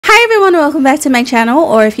everyone, welcome back to my channel,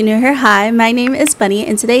 or if you're new here, hi, my name is Bunny,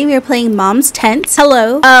 and today we are playing Mom's Tent.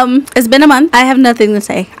 Hello. It's been a month. I have nothing to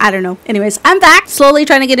say. I don't know. Anyways, I'm back, slowly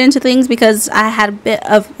trying to get into things because I had a bit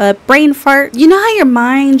of a brain fart. You know how your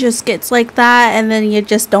mind just gets like that and then you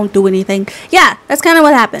just don't do anything? Yeah, that's kind of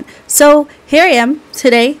what happened. So here I am.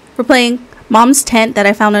 Today we're playing Mom's Tent that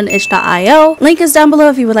I found on itch.io. Link is down below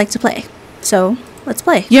if you would like to play. So let's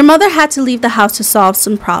play. Your mother had to leave the house to solve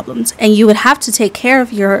some problems, and you would have to take care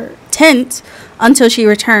of your tent until she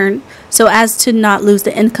returned so as to not lose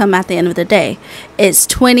the income at the end of the day. It's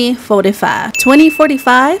 20:45.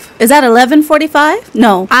 20:45? Is that 11:45?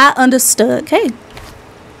 No, I understood. Okay.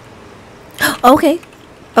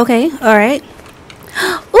 Okay. All right.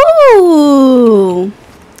 Ooh.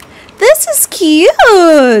 This is cute.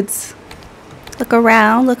 Look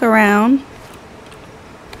around. Look around.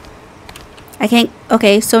 I can't.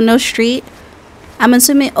 Okay, so no street. I'm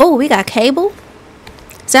assuming. Oh, we got cable.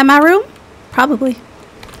 Is that my room? Probably.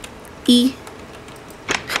 E.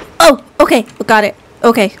 Oh, okay. Got it.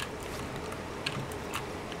 Okay.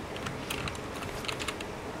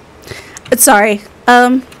 Sorry.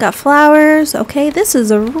 Got flowers. Okay, this is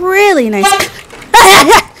a really nice.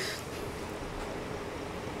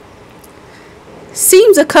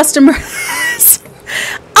 Seems a customer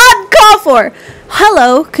uncalled for.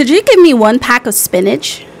 Hello, could you give me 1 pack of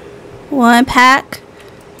spinach? 1 pack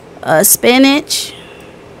of spinach.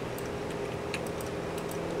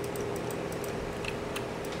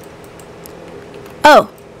 Oh,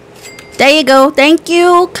 there you go. Thank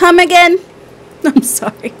you. Come again. I'm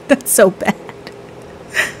sorry. That's so bad.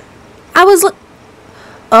 I was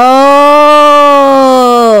oh,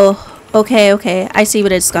 okay. I see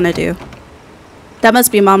what it's gonna do. That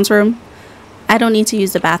must be Mom's room. I don't need to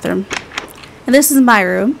use the bathroom. And this is my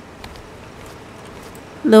room.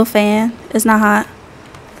 Little fan. It's not hot.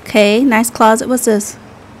 Okay, nice closet. What's this?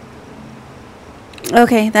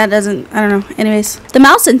 Okay, that doesn't, I don't know. Anyways, the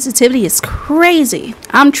mouse sensitivity is crazy.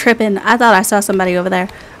 I'm tripping. I thought I saw somebody over there.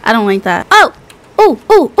 I don't like that. Oh,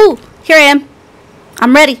 here I am.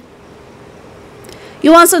 I'm ready.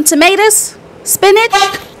 You want some tomatoes? Spinach?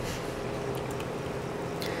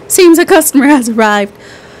 Seems a customer has arrived.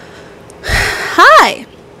 Hi.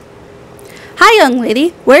 Hi, young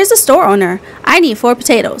lady. Where's the store owner? I need 4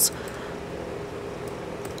 potatoes.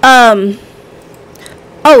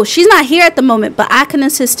 Oh, she's not here at the moment, but I can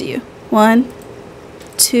assist you. 1,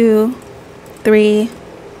 2, 3,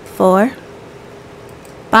 4.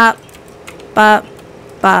 Bop, bop,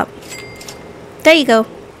 bop. There you go.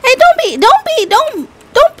 Hey, don't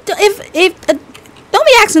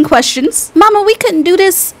be asking questions. Mama, we couldn't do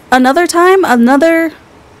this another time.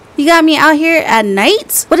 You got me out here at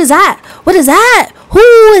night? What is that? What is that?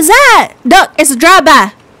 Who is that? Duck, it's a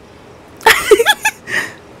drive-by.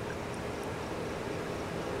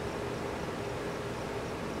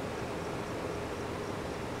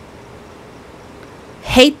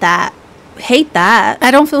 Hate that.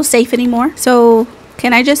 I don't feel safe anymore. So,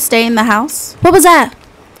 can I just stay in the house? What was that?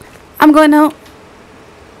 I'm going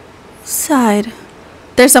outside.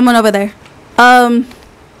 There's someone over there.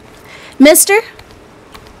 Mister?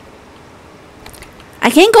 I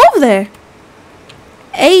can't go over there.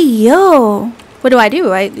 Hey, yo. What do?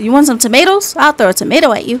 You want some tomatoes? I'll throw a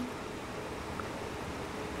tomato at you.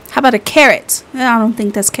 How about a carrot? I don't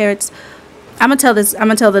think that's carrots. I'm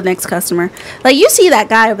gonna tell the next customer. Like, you see that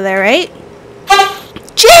guy over there, right?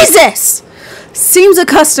 Jesus! Seems a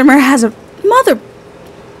customer has a mother.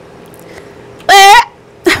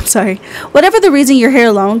 I'm sorry. Whatever the reason you're here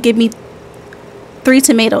alone, give me 3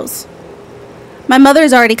 tomatoes. My mother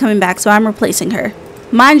is already coming back, so I'm replacing her.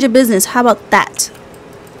 Mind your business. How about that?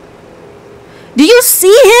 Do you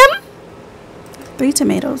see him? 3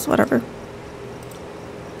 tomatoes, whatever.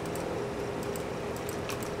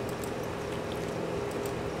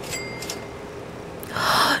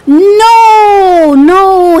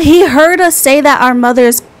 No, he heard us say that our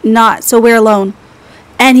mother's not, so we're alone.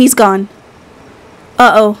 And he's gone.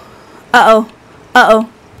 Uh-oh. I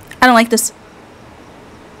don't like this.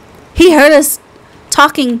 He heard us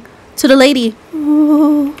talking to the lady.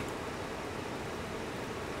 Ooh.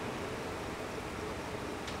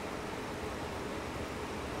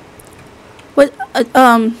 What?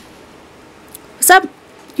 What's up?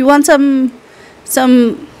 You want some?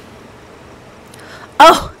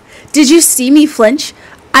 Oh, did you see me flinch?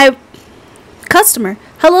 Customer.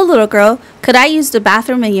 Hello, little girl. Could I use the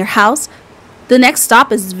bathroom in your house? The next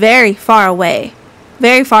stop is very far away.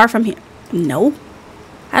 Very far from here. No.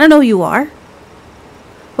 I don't know who you are.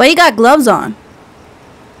 Why you got gloves on?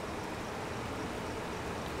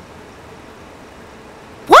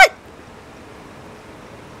 What?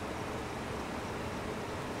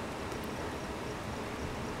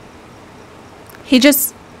 He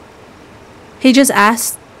just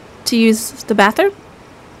asked to use the bathroom?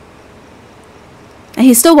 And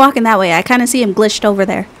he's still walking that way. I kind of see him glitched over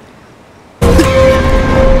there.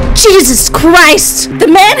 Jesus Christ! The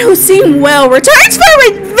man who seemed well returns for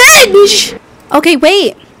revenge! Okay,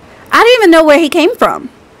 wait. I don't even know where he came from.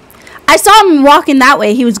 I saw him walking that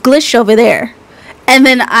way. He was glitched over there. And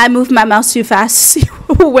then I moved my mouse too fast to see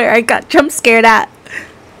where I got jump scared at.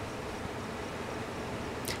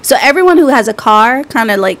 So everyone who has a car kind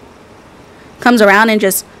of like comes around and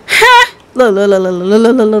just, ha! Look, look, look, look,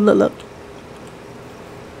 look, look, look, look.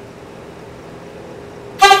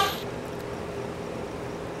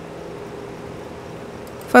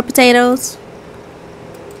 For potatoes.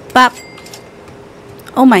 Bop.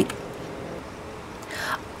 Oh my.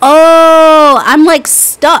 Oh, I'm like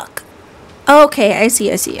stuck. Okay, I see.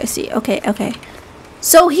 Okay.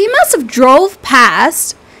 So he must have drove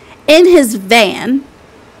past in his van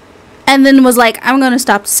and then was like, I'm gonna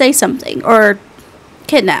stop to say something or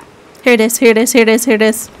kidnap. Here it is.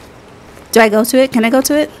 Do I go to it? Can I go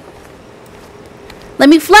to it? Let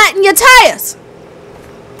me flatten your tires.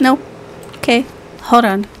 No. Okay. Hold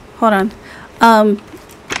on.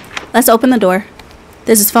 Let's open the door.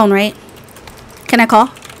 This is phone, right? Can I call?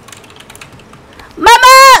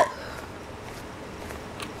 Mama!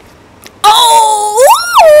 Oh!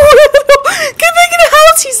 Get back in the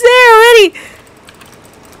house. He's there already.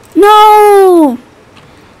 No.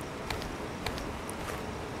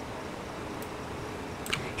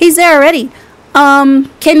 He's there already.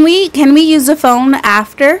 Can we use the phone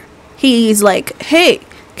after? He's like, hey,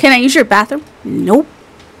 can I use your bathroom? Nope.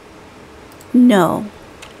 No.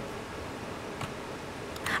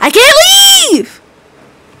 I can't leave!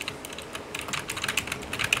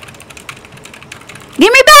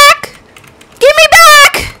 Give me back! Give me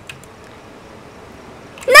back!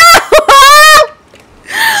 No!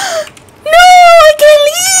 No, I can't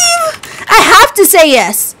leave! I have to say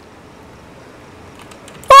yes.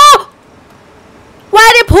 Oh!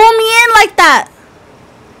 Why did it pull me in like that?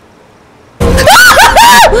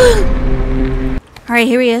 Alright,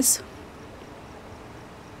 here he is.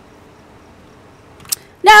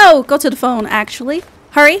 No! Go to the phone, actually.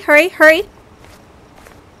 Hurry.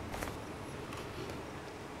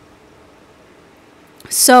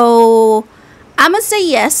 So, I'm gonna say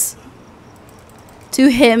yes to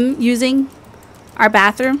him using our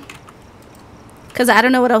bathroom. Because I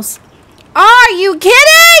don't know what else. Are you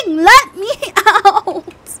kidding? Let me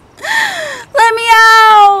out. Let me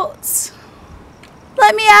out.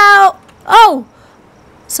 Let me out. Oh.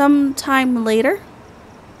 Sometime later.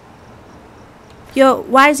 Yo,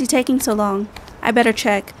 why is he taking so long? I better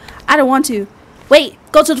check. I don't want to. Wait,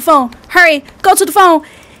 go to the phone. Hurry, go to the phone.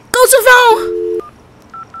 Go to the phone.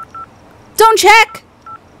 Don't check.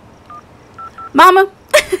 Mama.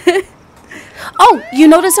 Oh, you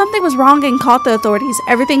noticed something was wrong and called the authorities.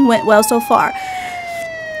 Everything went well so far.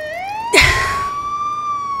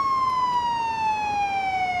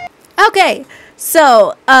 Okay,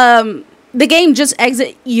 so, the game just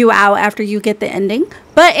exits you out after you get the ending.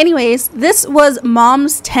 But anyways, this was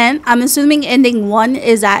Mom's Tent. I'm assuming ending 1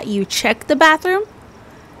 is that you check the bathroom.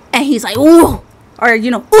 And he's like, ooh. Or,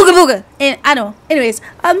 you know, ooga booga. And I don't know. Anyways,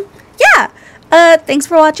 yeah. Thanks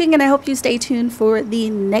for watching. And I hope you stay tuned for the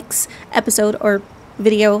next episode or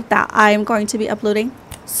video that I'm going to be uploading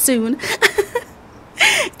soon.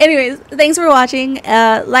 Anyways, thanks for watching.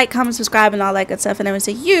 Like, comment, subscribe, and all that good stuff. And I will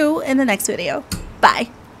see you in the next video. Bye.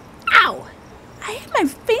 Ow! I hit my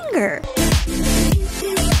finger.